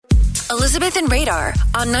Elizabeth and Radar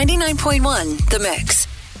on 99.1 The Mix.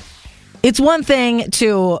 It's one thing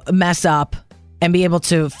to mess up and be able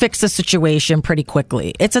to fix a situation pretty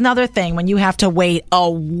quickly. It's another thing when you have to wait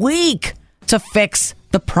a week to fix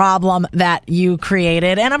the problem that you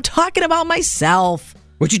created. And I'm talking about myself.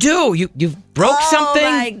 What'd you do? You broke something? Oh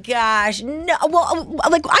my gosh. No, well,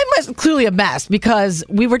 like I was clearly a mess because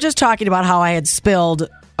we were just talking about how I had spilled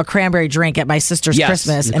a cranberry drink at my sister's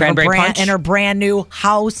Christmas in her brand new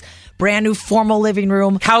house, brand new formal living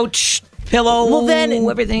room. Couch, pillow, well, then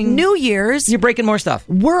everything. New Year's. You're breaking more stuff.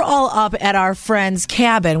 We're all up at our friend's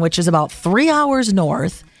cabin, which is about 3 hours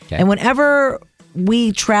north. Okay. And whenever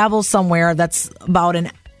we travel somewhere that's about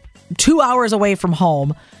 2 hours away from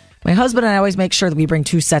home, my husband and I always make sure that we bring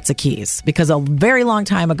 2 sets of keys because a very long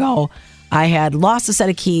time ago, I had lost a set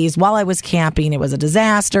of keys while I was camping. It was a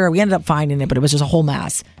disaster. We ended up finding it, but it was just a whole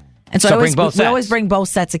mess. And so we always bring both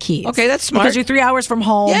sets of keys. Okay, that's smart. Because you're 3 hours from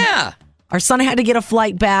home. Yeah. Our son had to get a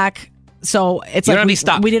flight back. So it's you like don't be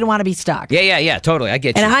stuck. We didn't want to be stuck. Yeah, totally. I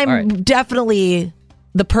get you. And I'm right. definitely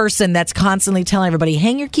the person that's constantly telling everybody,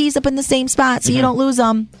 hang your keys up in the same spot so you don't lose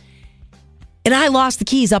them. And I lost the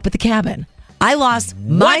keys up at the cabin. I lost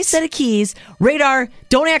my set of keys. Radar,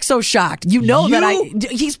 don't act so shocked. You know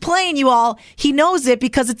that he's playing you all. He knows it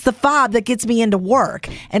because it's the fob that gets me into work.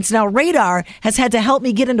 And so now Radar has had to help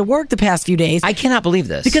me get into work the past few days. I cannot believe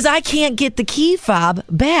this. Because I can't get the key fob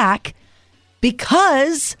back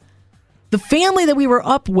because the family that we were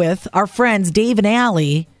up with, our friends, Dave and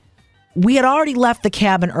Allie, we had already left the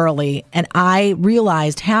cabin early. And I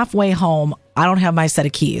realized halfway home, I don't have my set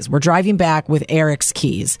of keys. We're driving back with Eric's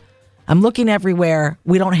keys. I'm looking everywhere.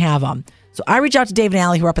 We don't have them. So I reached out to Dave and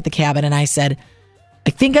Allie who were up at the cabin and I said, I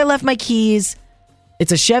think I left my keys.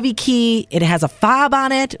 It's a Chevy key. It has a fob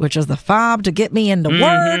on it, which is the fob to get me into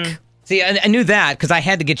work. See, I knew that because I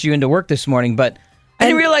had to get you into work this morning, but I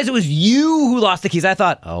didn't realize it was you who lost the keys. I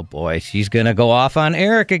thought, oh boy, she's going to go off on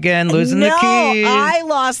Eric again, losing the keys. No, I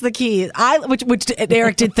lost the keys. Which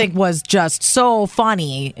Eric did think was just so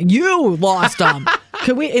funny. You lost them.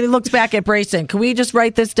 And he looks back at Brayson. Can we just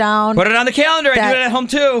write this down? Put it on the calendar. I do it at home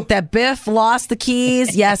too. That Biff lost the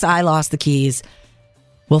keys. Yes, I lost the keys.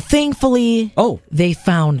 Well, thankfully, they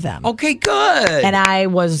found them. Okay, good. And I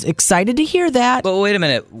was excited to hear that. But wait a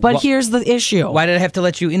minute. But here's the issue. Why did I have to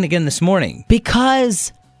let you in again this morning?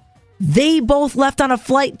 Because they both left on a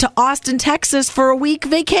flight to Austin, Texas for a week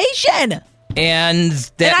vacation. And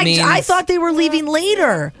that means... I thought they were leaving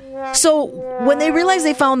later. So when they realized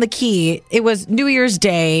they found the key, it was New Year's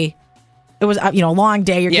Day. It was a long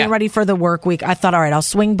day. You're getting ready for the work week. I thought, all right, I'll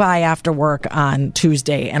swing by after work on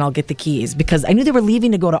Tuesday and I'll get the keys because I knew they were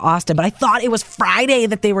leaving to go to Austin, but I thought it was Friday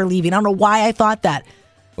that they were leaving. I don't know why I thought that.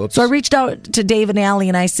 Oops. So I reached out to Dave and Allie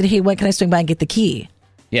and I said, hey, when can I swing by and get the key?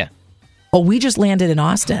 Yeah. Oh, we just landed in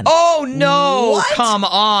Austin. Oh, no. What? Come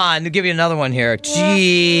on. I'll give you another one here.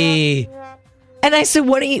 Gee. And I said,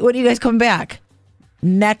 when are you guys coming back?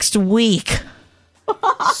 Next week.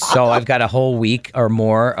 So I've got a whole week or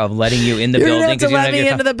more of letting you in the building. You're going to let me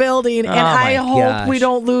into the building. And I hope we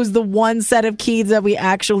don't lose the one set of keys that we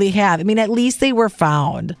actually have. I mean, at least they were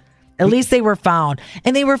found. And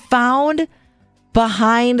they were found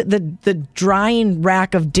behind the drying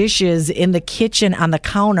rack of dishes in the kitchen on the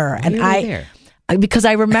counter. And because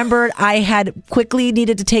I remembered I had quickly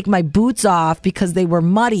needed to take my boots off because they were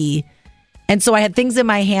muddy. And so I had things in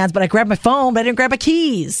my hands, but I grabbed my phone, but I didn't grab my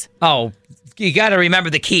keys. Oh, you got to remember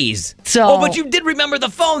the keys. But you did remember the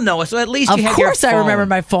phone, though, so at least you had your phone. Of course I remember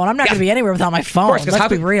my phone. I'm not going to be anywhere without my phone. Let's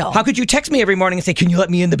be real. How could you text me every morning and say, can you let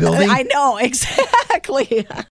me in the building? I know, exactly.